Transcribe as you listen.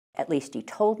At least he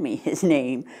told me his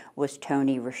name was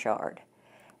Tony Richard,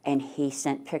 and he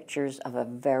sent pictures of a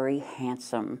very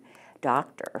handsome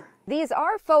doctor. These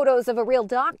are photos of a real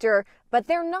doctor, but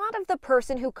they're not of the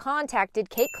person who contacted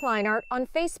Kate Kleinert on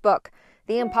Facebook.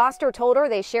 The imposter told her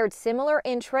they shared similar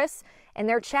interests, and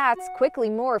their chats quickly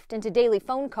morphed into daily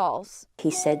phone calls.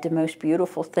 He said the most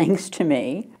beautiful things to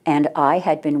me, and I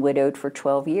had been widowed for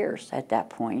 12 years at that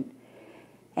point.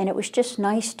 And it was just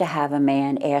nice to have a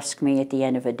man ask me at the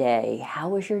end of a day, "How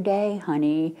was your day,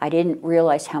 honey?" I didn't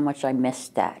realize how much I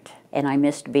missed that, and I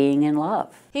missed being in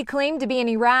love. He claimed to be in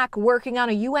Iraq working on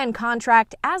a UN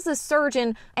contract as a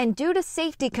surgeon, and due to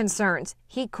safety concerns,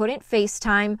 he couldn't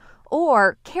FaceTime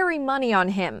or carry money on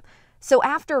him. So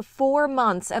after 4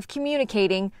 months of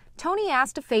communicating, Tony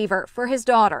asked a favor for his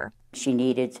daughter. She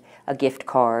needed a gift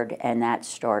card, and that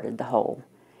started the whole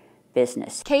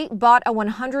business. Kate bought a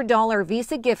 $100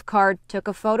 Visa gift card, took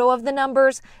a photo of the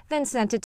numbers, then sent it